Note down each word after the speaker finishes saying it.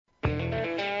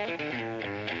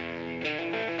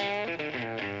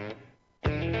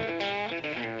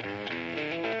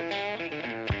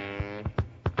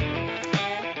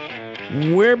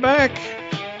We're back.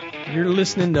 You're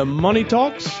listening to Money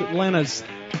Talks, Atlanta's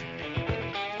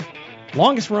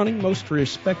longest-running, most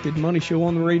respected money show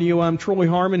on the radio. I'm Troy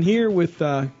Harmon here with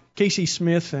Casey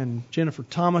Smith and Jennifer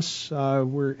Thomas.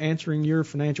 We're answering your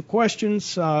financial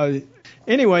questions.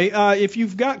 Anyway, if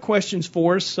you've got questions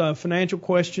for us, financial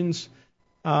questions,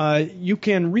 you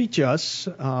can reach us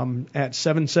at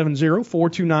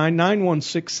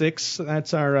 770-429-9166.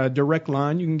 That's our direct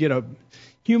line. You can get a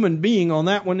human being on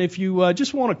that one. If you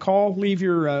just want to call, leave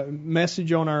your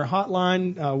message on our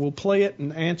hotline. We'll play it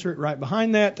and answer it right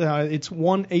behind that. It's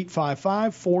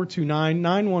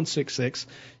 1-855-429-9166.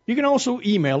 You can also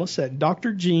email us at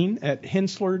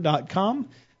drgene@hensler.com.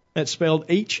 That's spelled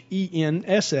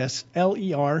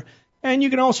HENSSLER. And you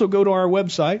can also go to our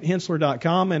website,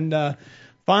 hensler.com, and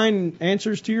find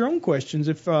answers to your own questions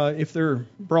if they're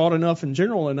broad enough and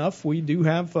general enough. We do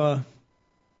have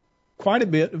quite a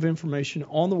bit of information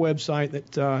on the website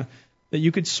that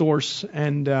you could source,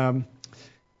 and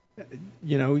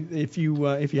if you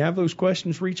have those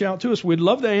questions, reach out to us. We'd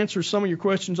love to answer some of your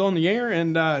questions on the air.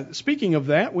 And speaking of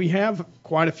that, we have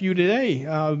quite a few today.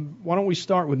 Why don't we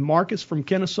start with Marcus from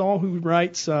Kennesaw, who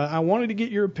writes, I wanted to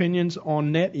get your opinions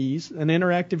on NetEase, an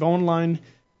interactive online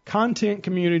content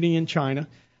community in China.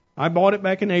 I bought it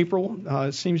back in April.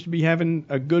 It seems to be having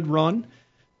a good run.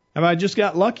 Have I just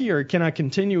got lucky, or can I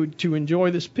continue to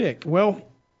enjoy this pick? Well,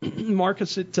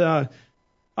 Marcus, it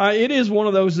is one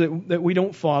of those that we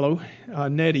don't follow,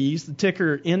 NetEase, the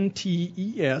ticker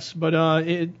NTES, but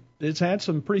it's had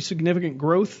some pretty significant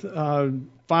growth.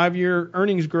 5-year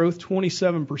earnings growth,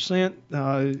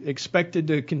 27%, expected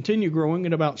to continue growing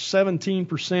at about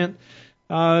 17%.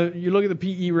 You look at the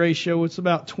PE ratio, it's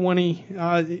about 20.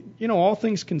 All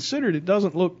things considered, it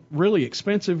doesn't look really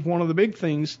expensive. One of the big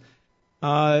things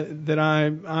that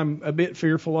I'm a bit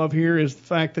fearful of here is the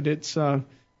fact that it's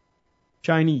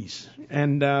Chinese,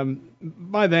 and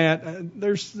by that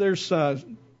there's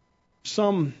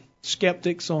some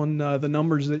skeptics on the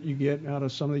numbers that you get out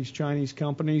of some of these Chinese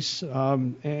companies,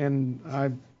 and I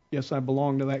guess I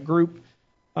belong to that group.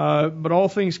 But all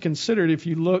things considered, if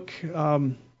you look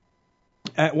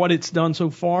at what it's done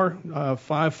so far,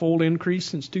 5-fold increase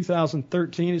since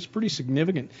 2013, it's pretty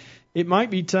significant. It might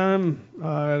be time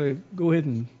to go ahead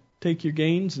and take your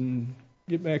gains and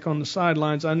get back on the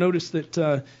sidelines. I noticed that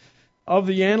of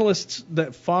the analysts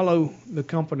that follow the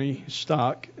company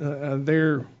stock,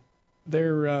 their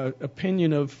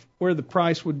opinion of where the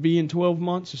price would be in 12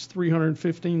 months is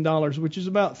 $315, which is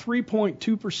about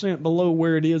 3.2% below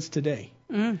where it is today.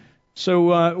 Mm.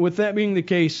 So with that being the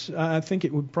case, I think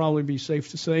it would probably be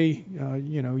safe to say,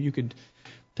 you could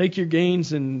take your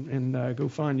gains and go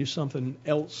find you something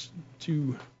else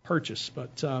to purchase.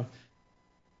 But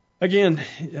again,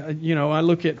 I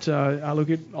look at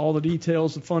all the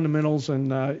details, the fundamentals,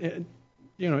 and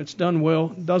it's done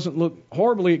well. It doesn't look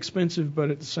horribly expensive,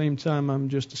 but at the same time, I'm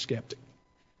just a skeptic.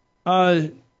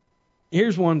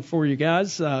 Here's one for you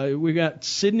guys. We got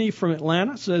Sydney from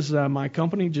Atlanta. Says, my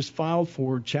company just filed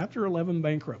for Chapter 11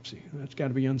 bankruptcy. That's got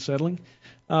to be unsettling.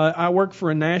 I work for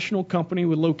a national company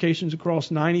with locations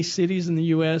across 90 cities in the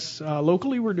U.S.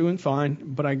 Locally, we're doing fine,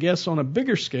 but I guess on a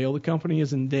bigger scale, the company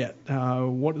is in debt.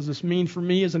 What does this mean for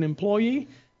me as an employee?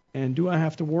 And do I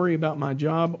have to worry about my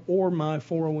job or my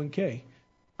 401k?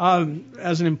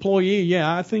 As an employee,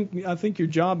 yeah, I think your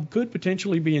job could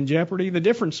potentially be in jeopardy. The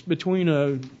difference between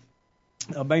a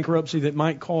bankruptcy that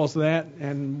might cause that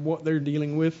and what they're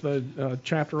dealing with,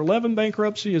 Chapter 11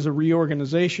 bankruptcy, is a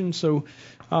reorganization. So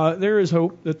there is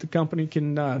hope that the company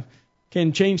can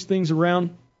change things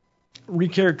around,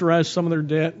 recharacterize some of their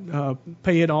debt,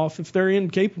 pay it off. If they're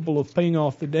incapable of paying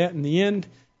off the debt in the end,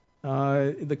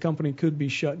 the company could be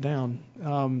shut down.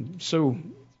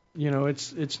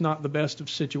 It's not the best of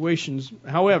situations.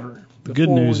 However, the good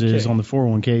news is on the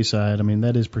 401k side,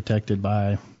 that is protected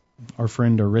by our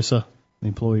friend ERISA, the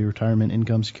Employee Retirement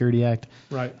Income Security Act.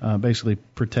 Right. Basically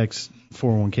protects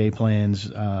 401k plans.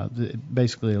 It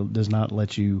basically does not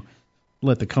let the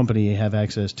company have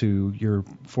access to your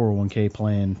 401k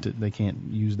plan. They can't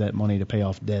use that money to pay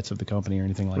off debts of the company or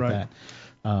anything like right.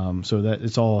 that. So that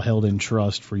it's all held in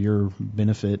trust for your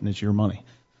benefit, and it's your money.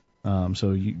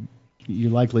 So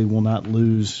you likely will not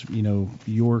lose,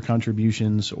 your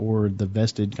contributions or the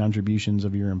vested contributions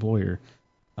of your employer.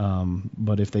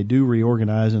 But if they do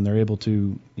reorganize and they're able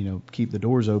to, keep the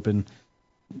doors open,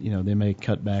 they may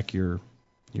cut back your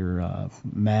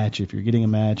match. If you're getting a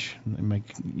match, they may,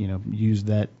 use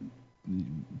that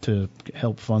to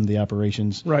help fund the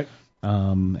operations. Right.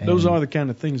 Those are the kind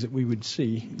of things that we would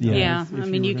see. Yeah.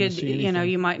 If you could,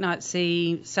 you might not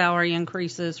see salary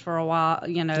increases for a while,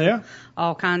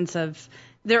 all kinds of,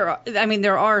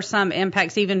 there are some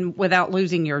impacts even without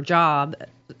losing your job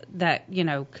that,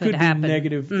 could happen. Be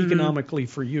negative economically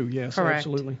for you. Yes, Correct.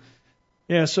 Absolutely.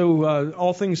 Yeah, so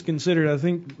all things considered, I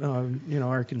think,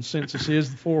 our consensus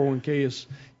is the 401k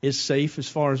is safe as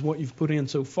far as what you've put in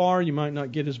so far. You might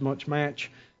not get as much match.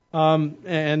 And,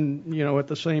 at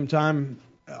the same time,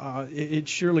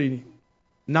 it's surely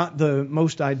not the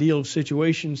most ideal of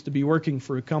situations to be working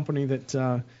for a company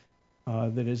that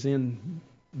is in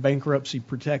bankruptcy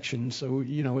protection. So,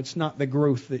 it's not the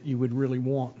growth that you would really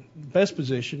want. The best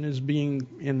position is being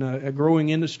in a growing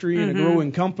industry and a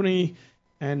growing company,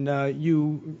 and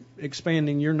you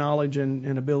expanding your knowledge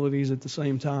and abilities at the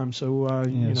same time. So,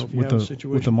 if you have a situation.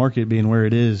 With the market being where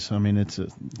it is, it's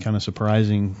kind of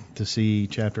surprising to see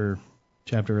Chapter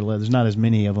 11. There's not as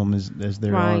many of them as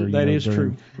there right. are. That is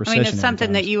true. It's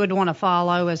something that you would want to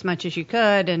follow as much as you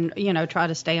could and, try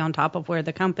to stay on top of where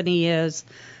the company is,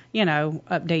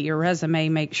 update your resume,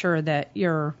 make sure that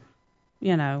you're,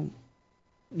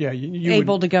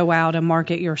 able to go out and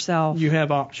market yourself. You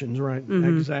have options, right?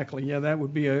 Mm-hmm. Exactly. Yeah, that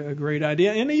would be a great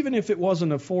idea. And even if it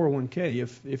wasn't a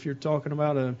 401k, if you're talking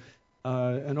about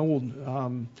an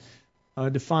old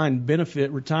defined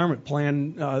benefit retirement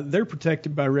plan, they're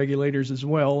protected by regulators as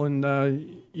well. And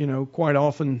quite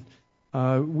often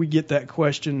we get that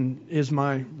question: is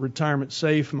my retirement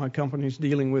safe? My company's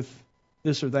dealing with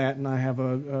this or that, and I have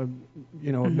a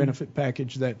benefit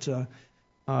package that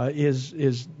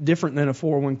is different than a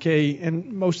 401k,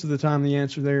 and most of the time the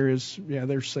answer there is,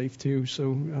 they're safe too.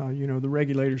 So, the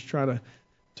regulators try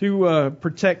to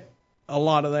protect a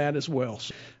lot of that as well.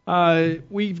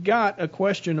 We've got a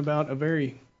question about a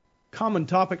very common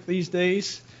topic these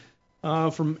days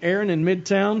from Aaron in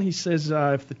Midtown. He says,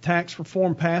 if the tax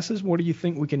reform passes, what do you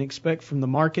think we can expect from the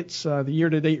markets? The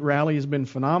year-to-date rally has been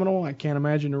phenomenal. I can't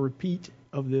imagine a repeat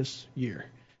of this year.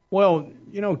 Well,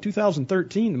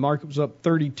 2013, the market was up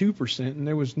 32%, and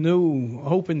there was no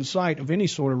hope in sight of any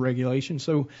sort of regulation.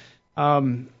 So,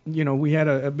 we had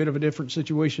a bit of a different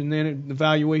situation then. The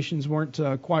valuations weren't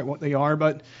quite what they are.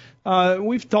 But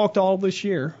we've talked all this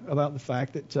year about the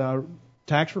fact that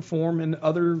tax reform and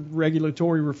other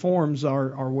regulatory reforms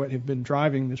are what have been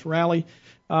driving this rally.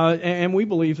 And we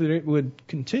believe that it would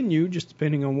continue just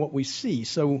depending on what we see.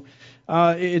 So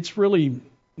it's really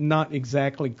not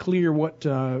exactly clear what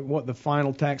the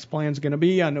final tax plan is going to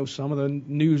be. I know some of the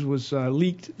news was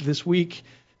leaked this week,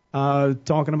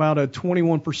 talking about a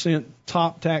 21%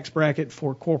 top tax bracket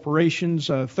for corporations,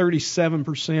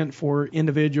 37% for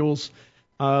individuals.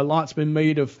 Lots been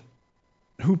made of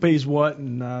who pays what,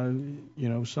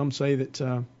 and some say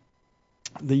that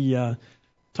the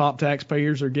top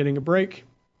taxpayers are getting a break.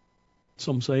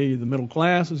 Some say the middle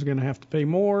class is going to have to pay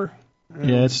more.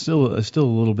 Yeah, it's still a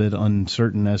little bit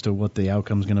uncertain as to what the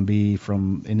outcome is going to be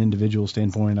from an individual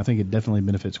standpoint. I think it definitely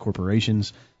benefits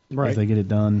corporations if they get it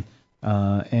done.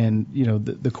 And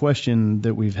the question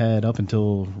that we've had up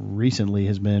until recently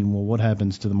has been, well, what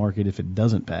happens to the market if it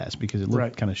doesn't pass? Because it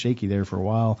looked kind of shaky there for a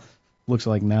while. Looks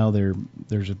like now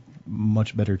there's a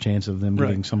much better chance of them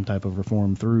getting some type of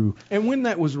reform through. And when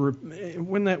that was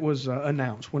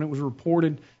announced, when it was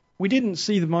reported, we didn't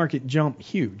see the market jump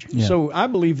huge. Yeah. So I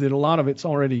believe that a lot of it's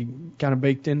already kind of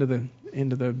baked into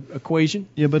the equation.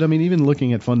 Yeah, but even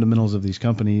looking at fundamentals of these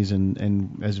companies,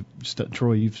 and as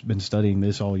Troy, you've been studying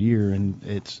this all year, and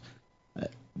it's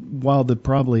while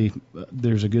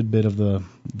there's a good bit of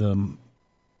the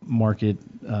market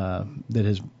that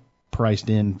has priced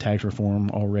in tax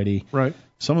reform already. Right.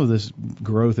 Some of this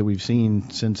growth that we've seen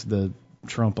since the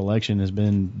Trump election has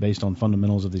been based on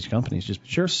fundamentals of these companies,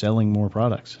 just selling more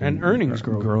products and earnings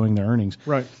growing their earnings.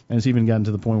 Right. And it's even gotten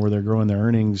to the point where they're growing their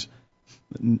earnings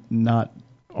not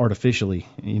artificially.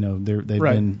 They've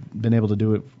been able to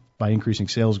do it by increasing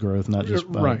sales growth, not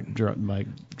just by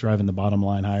driving the bottom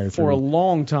line higher. For a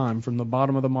long time, from the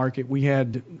bottom of the market, we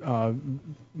had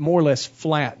more or less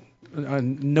flat.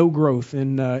 No growth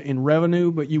in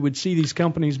revenue, but you would see these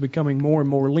companies becoming more and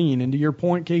more lean. And to your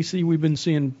point, Casey, we've been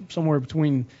seeing somewhere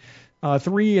between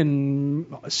 3 and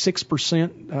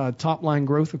 6% top line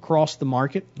growth across the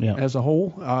market as a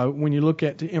whole. When you look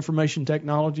at information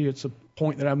technology, it's a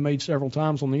point that I've made several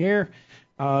times on the air.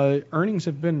 Earnings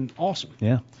have been awesome.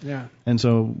 Yeah. And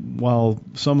so while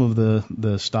some of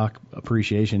the stock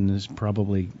appreciation has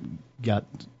probably got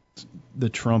the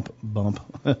Trump bump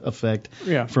effect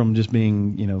from just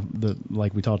being,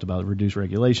 like we talked about, reduced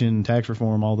regulation, tax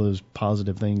reform, all those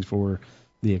positive things for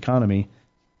the economy.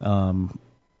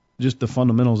 Just the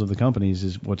fundamentals of the companies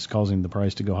is what's causing the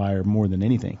price to go higher more than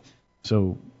anything.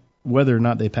 So whether or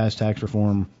not they pass tax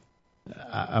reform,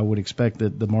 I would expect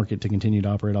that the market to continue to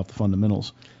operate off the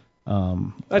fundamentals.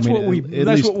 That's what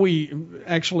we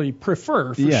actually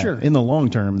prefer for sure. In the long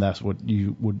term, that's what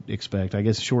you would expect. I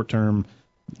guess short term,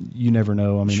 you never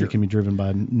know. I mean, It can be driven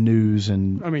by news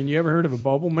and. I mean, you ever heard of a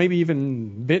bubble? Maybe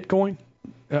even Bitcoin.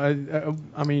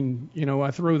 I mean,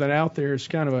 I throw that out there as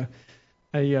kind of a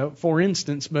for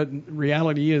instance, but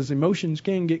reality is emotions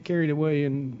can get carried away,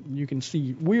 and you can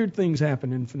see weird things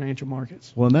happen in financial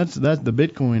markets. Well, and that the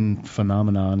Bitcoin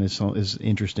phenomenon is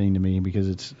interesting to me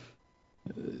because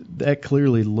that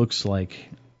clearly looks like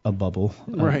a bubble.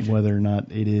 Right. Whether or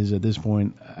not it is at this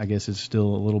point, I guess it's still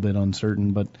a little bit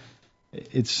uncertain, but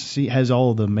has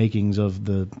all the makings of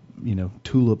the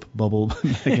tulip bubble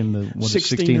back in the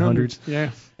 1600s.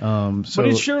 Yeah. So, but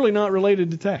it's surely not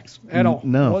related to tax at all.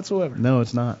 No, whatsoever. No,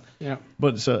 it's not. Yeah.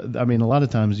 But so I mean, a lot of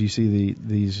times you see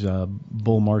these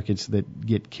bull markets that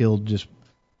get killed. Just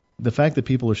the fact that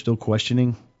people are still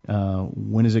questioning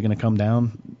when is it going to come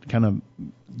down kind of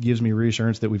gives me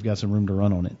reassurance that we've got some room to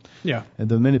run on it. Yeah. And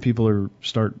the minute people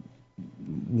start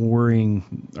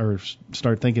worrying or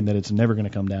start thinking that it's never going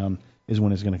to come down is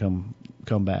when it's going to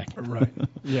come back. Right.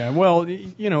 Yeah. Well,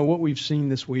 what we've seen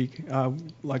this week,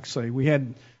 like I say, we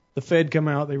had the Fed come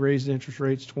out. They raised interest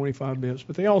rates 25 bips,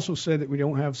 but they also said that we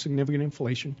don't have significant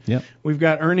inflation. Yep. We've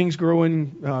got earnings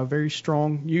growing very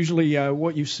strong. Usually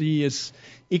what you see is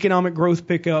economic growth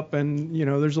pick up, and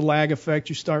there's a lag effect.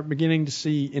 You start beginning to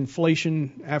see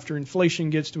inflation. After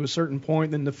inflation gets to a certain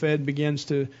point, then the Fed begins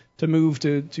to move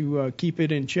to keep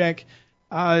it in check.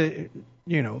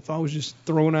 If I was just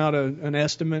throwing out an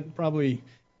estimate, probably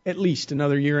at least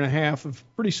another year and a half of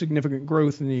pretty significant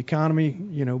growth in the economy,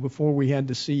 before we had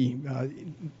to see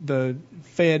the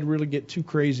Fed really get too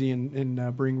crazy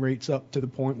and bring rates up to the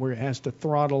point where it has to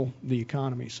throttle the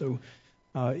economy. So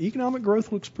economic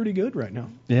growth looks pretty good right now.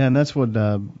 Yeah, and that's what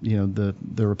the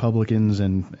Republicans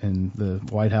and the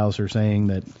White House are saying,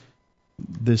 that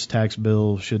this tax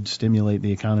bill should stimulate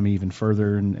the economy even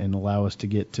further and allow us to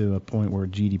get to a point where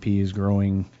GDP is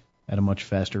growing at a much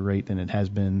faster rate than it has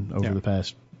been over the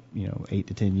past 8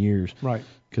 to 10 years. Right.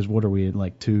 Because what are we at,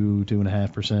 like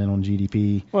 2.5% on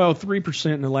GDP? Well,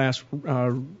 3% in the last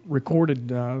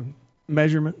recorded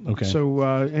measurement. Okay. So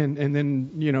and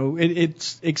then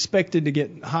it's expected to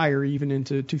get higher even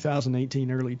into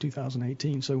 2018, early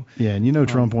 2018. So yeah, and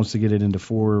Trump wants to get it into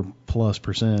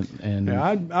 4+%, and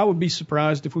yeah, I would be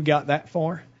surprised if we got that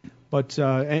far. But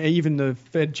even the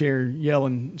Fed chair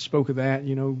Yellen spoke of that.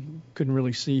 Couldn't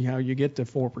really see how you get to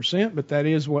 4%, but that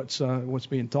is what's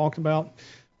being talked about.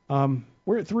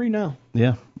 We're at 3 now.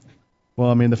 Yeah. Well,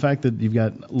 I mean, the fact that you've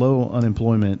got low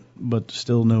unemployment but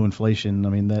still no inflation, I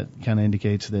mean, that kind of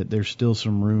indicates that there's still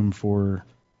some room for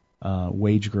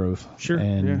wage growth. Sure.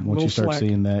 And once you start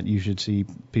seeing that, you should see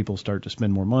people start to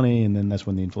spend more money, and then that's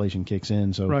when the inflation kicks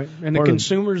in. So right. And the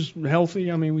consumer's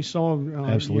healthy. I mean, we saw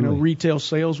retail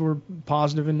sales were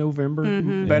positive in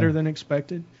November, better than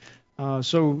expected.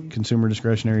 So consumer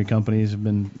discretionary companies have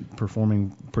been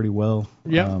performing pretty well.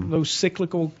 Yeah, those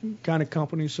cyclical kind of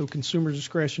companies. So consumer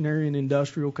discretionary and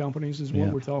industrial companies is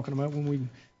what we're talking about when we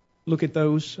look at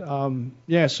those.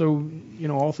 So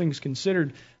all things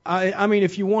considered, I mean,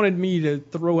 if you wanted me to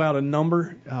throw out a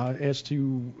number as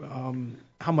to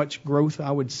how much growth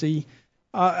I would see,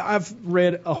 I've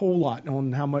read a whole lot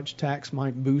on how much tax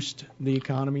might boost the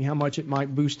economy, how much it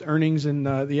might boost earnings in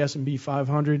the S&P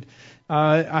 500.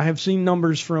 I have seen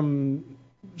numbers from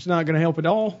it's not going to help at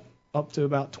all up to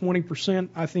about 20%.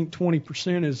 I think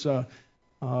 20% is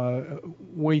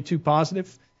way too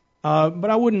positive. But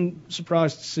I wouldn't be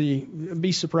surprised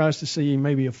to see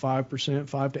maybe a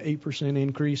 5% to 8%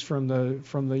 increase from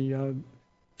the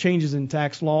changes in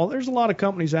tax law. There's a lot of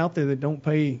companies out there that don't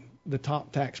pay the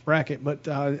top tax bracket, but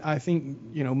I think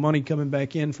money coming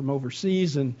back in from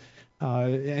overseas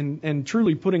and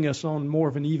truly putting us on more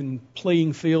of an even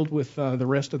playing field with the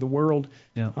rest of the world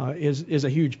is a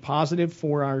huge positive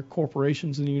for our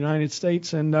corporations in the United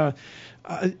States. And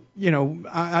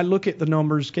I look at the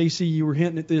numbers. Casey, you were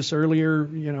hinting at this earlier.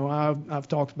 I've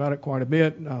talked about it quite a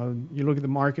bit. You look at the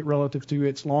market relative to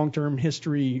its long-term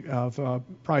history of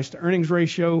price to earnings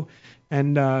ratio,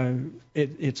 and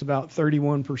it's about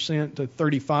 31% to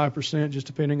 35%, just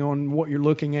depending on what you're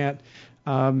looking at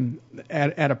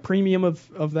a premium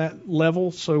of that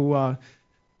level. So,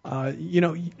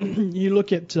 you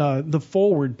look at the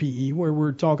forward PE, where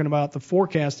we're talking about the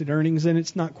forecasted earnings, and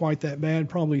it's not quite that bad,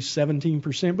 probably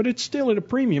 17%, but it's still at a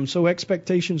premium. So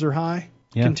expectations are high,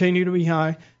 continue to be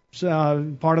high.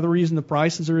 So, part of the reason the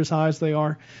prices are as high as they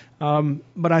are.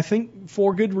 But I think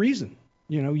for good reason.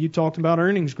 You talked about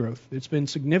earnings growth. It's been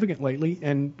significant lately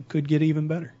and could get even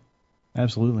better.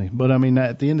 Absolutely. But, I mean,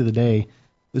 at the end of the day,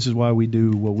 this is why we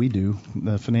do what we do.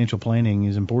 The financial planning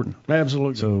is important.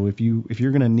 Absolutely. So if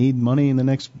you're going to need money in the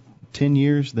next 10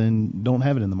 years, then don't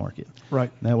have it in the market.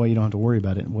 Right. That way you don't have to worry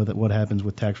about it. What happens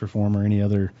with tax reform or any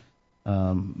other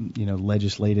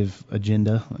legislative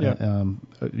agenda. Yeah.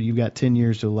 You've got 10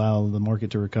 years to allow the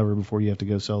market to recover before you have to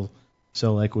go sell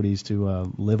equities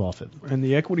to live off it. And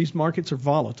the equities markets are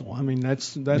volatile. I mean,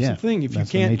 that's Yeah, the thing. If you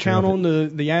that's the can't nature count of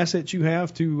on the assets you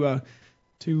have to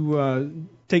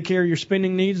take care of your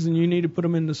spending needs, then you need to put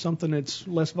them into something that's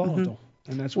less volatile.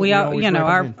 And that's what we always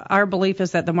recommend. Our belief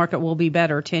is that the market will be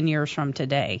better 10 years from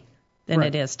today than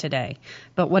Right. it is today.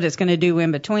 But what it's going to do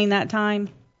in between that time,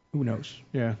 Who knows?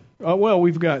 Yeah. Well,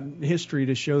 we've got history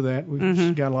to show that.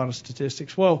 We've got a lot of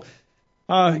statistics. Well,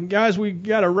 guys, we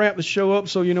got to wrap the show up,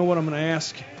 so you know what I'm going to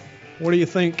ask. What do you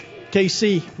think?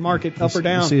 KC, market up or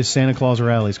down? We'll see a Santa Claus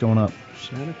rally's going up.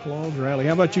 Santa Claus rally.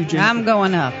 How about you, Jennifer? I'm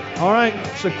going up. All right,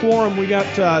 so quorum, we got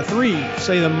 3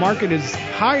 say the market is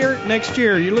higher next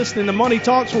year. You're listening to Money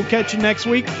Talks. We'll catch you next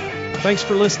week. Thanks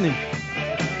for listening.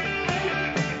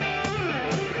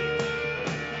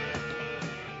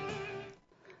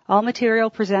 All material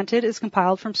presented is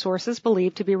compiled from sources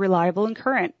believed to be reliable and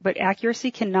current, but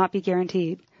accuracy cannot be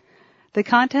guaranteed. The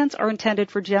contents are intended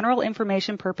for general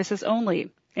information purposes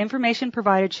only. Information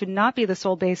provided should not be the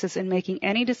sole basis in making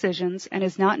any decisions and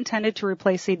is not intended to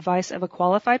replace the advice of a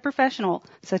qualified professional,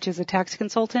 such as a tax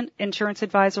consultant, insurance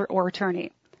advisor, or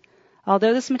attorney.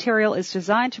 Although this material is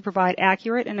designed to provide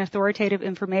accurate and authoritative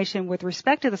information with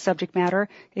respect to the subject matter,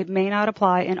 it may not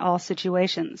apply in all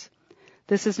situations.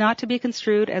 This is not to be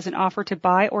construed as an offer to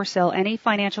buy or sell any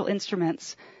financial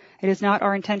instruments. It is not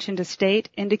our intention to state,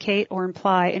 indicate, or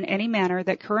imply in any manner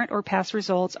that current or past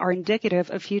results are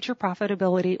indicative of future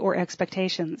profitability or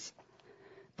expectations.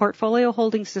 Portfolio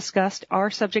holdings discussed are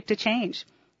subject to change.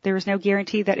 There is no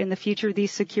guarantee that in the future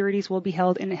these securities will be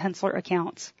held in Hensler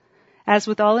accounts. As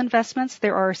with all investments,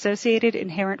 there are associated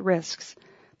inherent risks.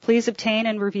 Please obtain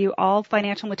and review all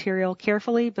financial material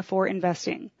carefully before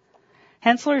investing.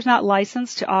 Hensler is not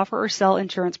licensed to offer or sell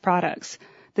insurance products.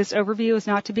 This overview is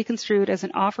not to be construed as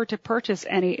an offer to purchase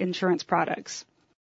any insurance products.